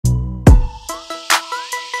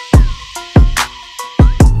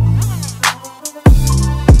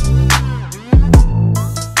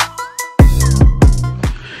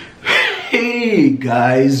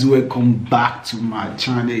guys, welcome back to my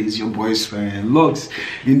channel. It's your boy Selvan. Looks,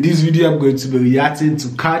 in this video I'm going to be reacting to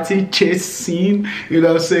Karthi chase scene, you know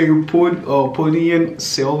what I'm saying, Ponniyin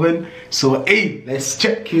Selvan. So hey, let's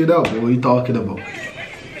check it out. What are you talking about?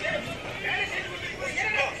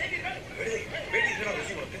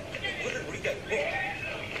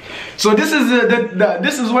 So this is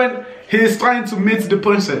this is when he's trying to meet the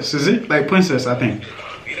princess, is it? Like princess, I think.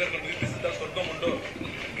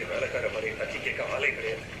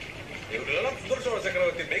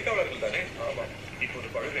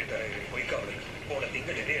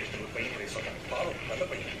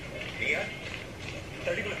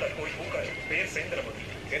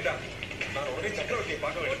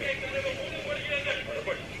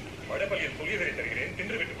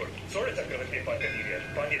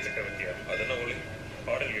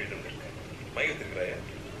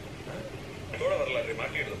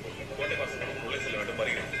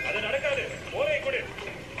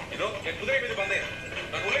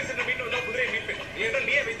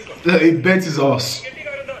 It bets his ass.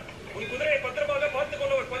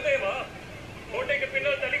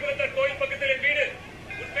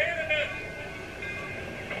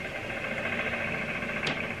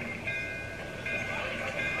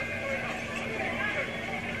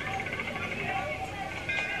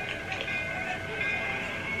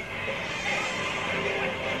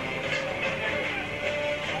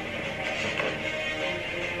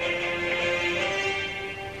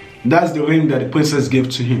 That's the ring that the princess gave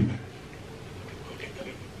to him.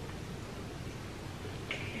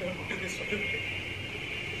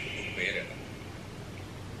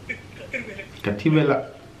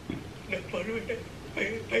 Kativela.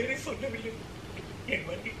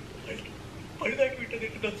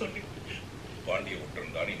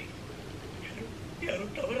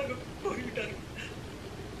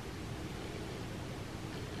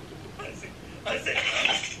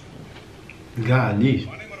 Golly.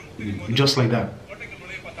 Just like that.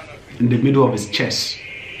 In the middle of his chest.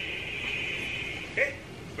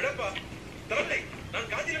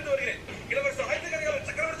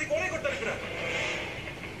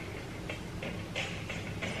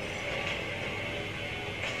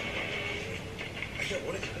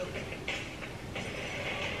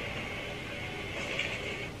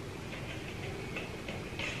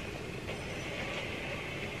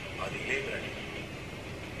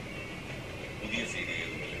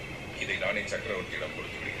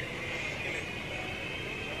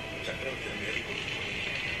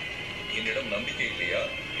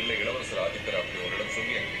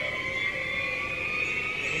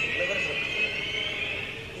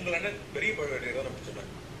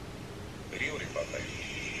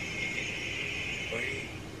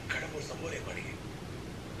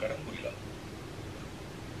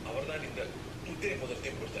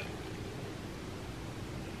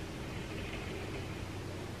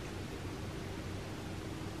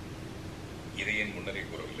 இதையேன் முன்னரே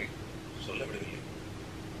கூறவில்லை, சொல்லவிடவில்லை.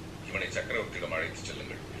 இவனை சக்கரவர்த்தியிடம் அழைத்துச்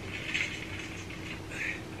செல்லுங்கள்.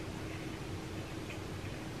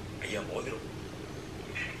 ஐயா மோதிரம்.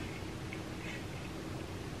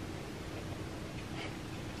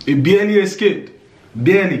 He barely escaped.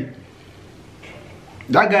 Barely.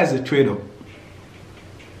 That guy's a traitor.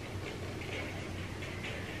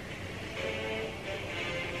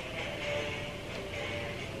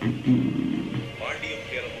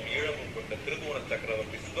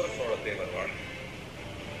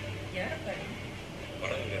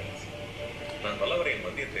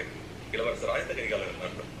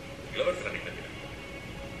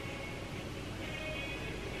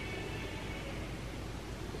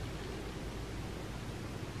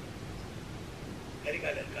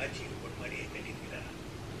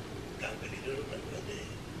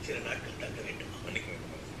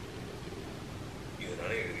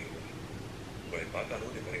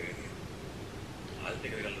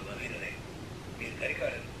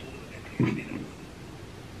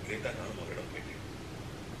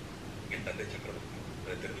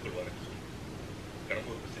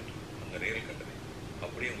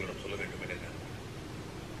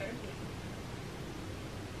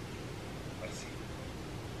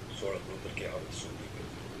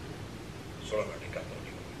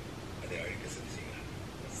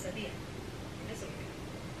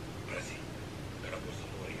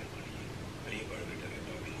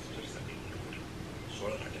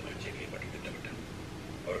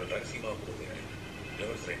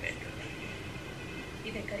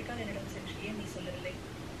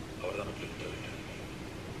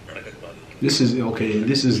 This is okay.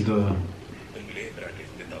 This is the.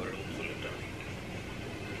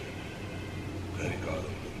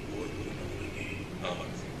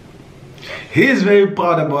 He is very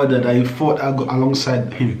proud about that. I fought alongside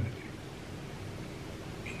him.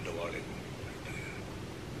 இந்த வாளை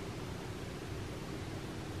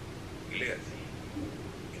இல்லையா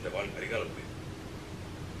இந்த வாள் பரிகாலம்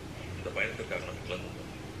இந்த பயணத்திற்காக நான் கிளம்பும்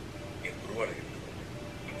என் குருவாடை எடுத்துக்கொண்டு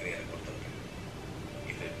இதை எனக்கு கொடுத்தவர்கள்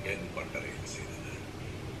இது என் பண்டரையில் செய்தது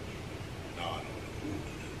நான்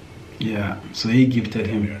கொடுத்தது. Yeah, so he gifted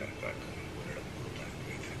him.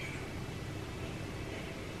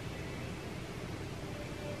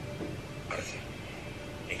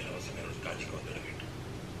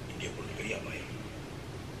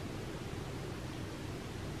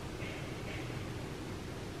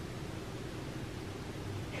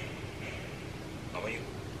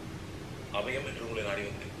 அபயம் என்று உங்களை நாடி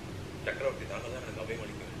வந்தேன். சக்கரவர்த்தி தாங்கள் தான் எனக்கு அபயம்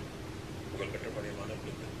அளிக்க வேண்டும். புகழ் பெற்ற பழையமான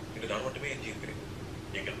கொடுத்து இன்று நான் மட்டுமே எஞ்சியிருக்கிறேன்.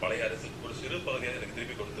 எங்கள் பழைய அரசில் ஒரு சிறு பகுதியாக எனக்கு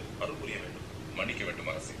திருப்பி கொடுத்து அருள் புரிய வேண்டும். மன்னிக்க வேண்டும்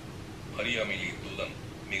அரசே. அறியாமையில் தூதன்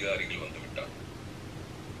மிக அருகில் வந்து விட்டான்.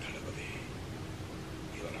 தளபதி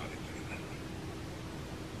இவன் ஆதித்தன்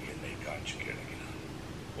என்னை காட்சிக்கு இறங்கினான்.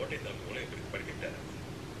 கோட்டை தளபதி உலகை பிரித்து படிக்கிட்டார்.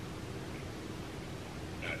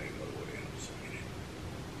 நான் ஒருவரை சொன்னேன்.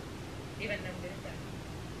 இவன் நம் விருந்தார்.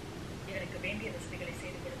 இவனுக்கு வேண்டிய வசதிகளை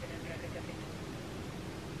செய்து கொடுத்து நன்றாக கவனித்து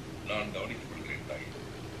நான் கவனித்துக் கொள்கிறேன் தாய்.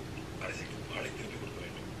 அரசுக்கு வாழை திருப்பி கொடுக்க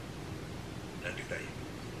வேண்டும். நன்றி தாய்.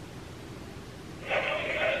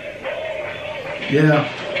 Yeah.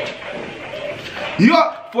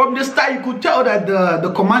 From the start, you could tell that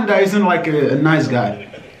the commander isn't like a nice guy.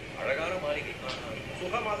 அழகான மாளிகை.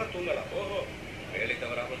 சுகமாக தூங்கலாம். ஓஹோ, வேலை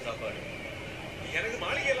தவறாமல் சாப்பாடு. எனக்கு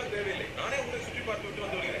மாளிகை எல்லாம் தேவையில்லை. நானே உங்களை சுற்றி பார்த்து விட்டு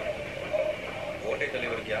வந்து விடுகிறேன். கோட்டை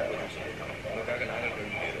தலைவருக்கு யார் பதில் சொல்லியிருக்காங்க? உங்களுக்காக நாங்கள்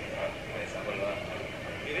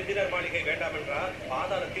விருந்தினர் மாளிகை வேண்டாம் என்றால்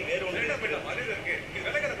பாதாளத்தில் வேறு ஒன்று இருக்கு. இது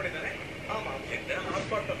விலகரப்படை தானே? ஆமாம். என்ன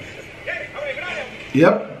ஆர்ப்பாட்டம்.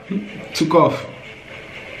 Yep, took off.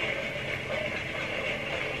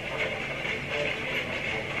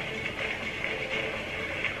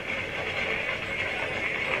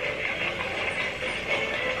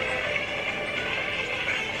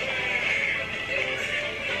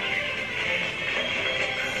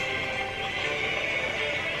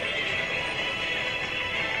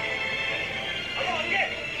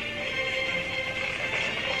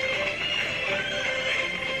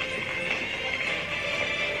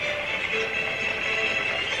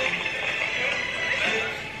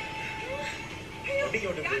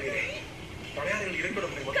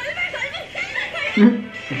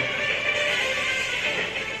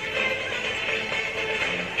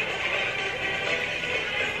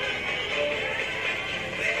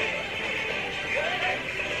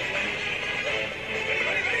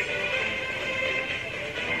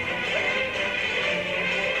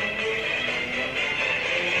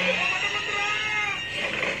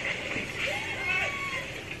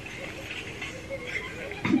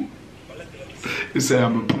 You say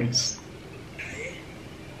I'm a prince.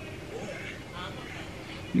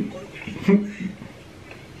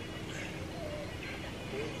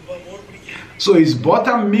 So is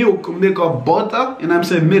buttermilk make of butter? And I'm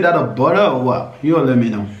saying made out of butter or what? You all let me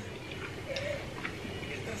know.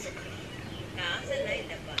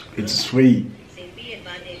 It's sweet.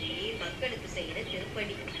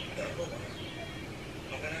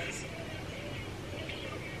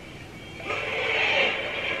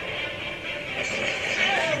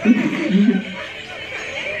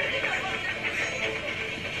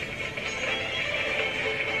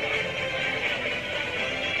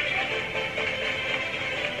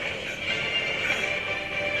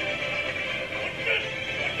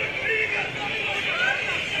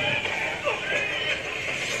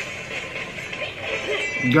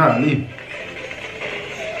 Golly.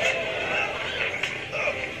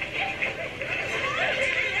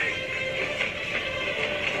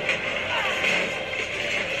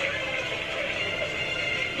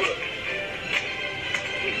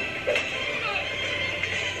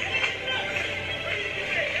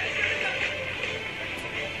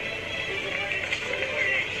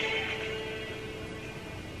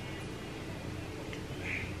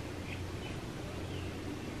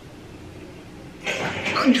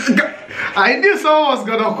 I knew someone was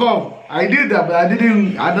gonna come. I knew that, but I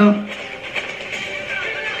don't.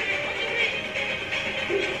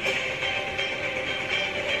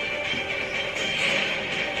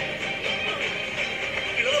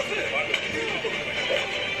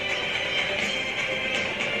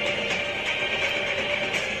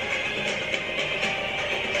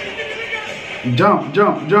 Jump,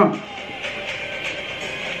 jump, jump.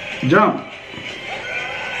 Jump.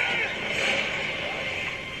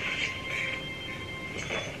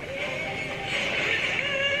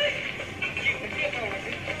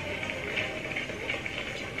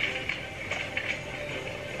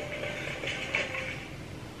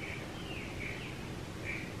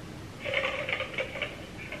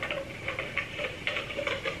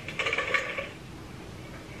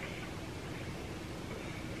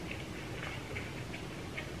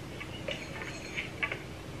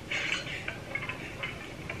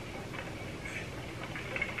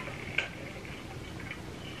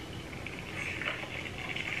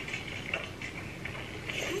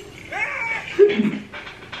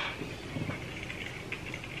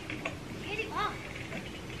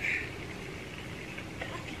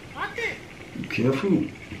 Careful.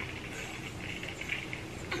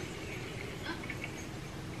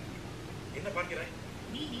 என்ன பார்க்கிறாய்?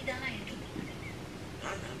 நீ நீதானா என்று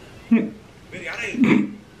வேறு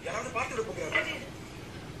யாராவது பார்த்து விட போகிறாரா?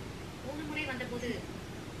 போன முறை வந்தபோது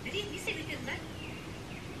திடீர் மீசை வைத்திருந்தாய்.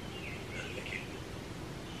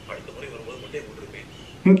 அடுத்த முறை வரும்போது முட்டை போட்டிருப்பேன்.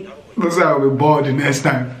 Looks like I'll be bored the next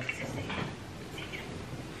time.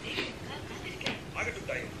 ஆகட்டும்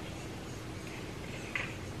தாயே.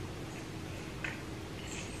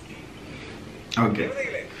 Okay.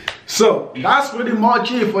 So that's pretty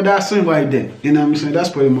much it for that scene right there. You know what I'm saying?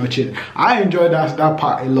 That's pretty much it. I enjoyed that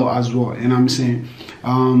part a lot as well. You know what I'm saying?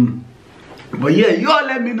 But yeah, y'all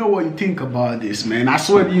let me know what you think about this, man. I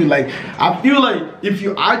swear to you, like, I feel like if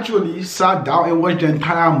you actually sat down and watched the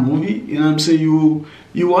entire movie, you know what I'm saying,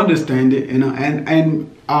 you understand it, you know. And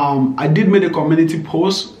I did make a community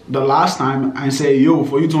post the last time and say, yo,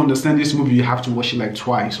 for you to understand this movie, you have to watch it like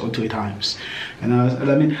twice or 3 times. And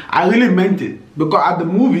I mean, I really meant it, because at the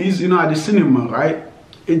movies, you know, at the cinema, right,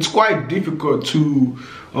 it's quite difficult to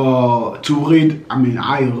read. I mean,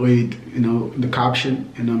 I read, you know, the caption,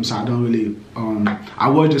 you know, so I don't really I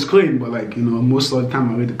watch the screen, but like, you know, most of the time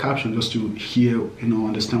I read the caption just to hear, you know,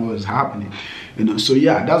 understand what is happening, you know. So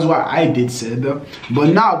yeah, that's why I did say that. But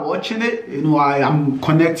now watching it, you know, I'm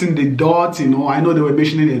connecting the dots, you know. I know they were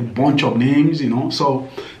mentioning a bunch of names, you know, so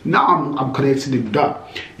now I'm connecting the dot,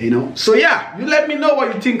 you know. So yeah, you let me know what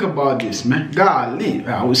you think about this, man. Golly,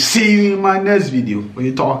 I will see you in my next video. What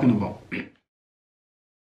you talking about?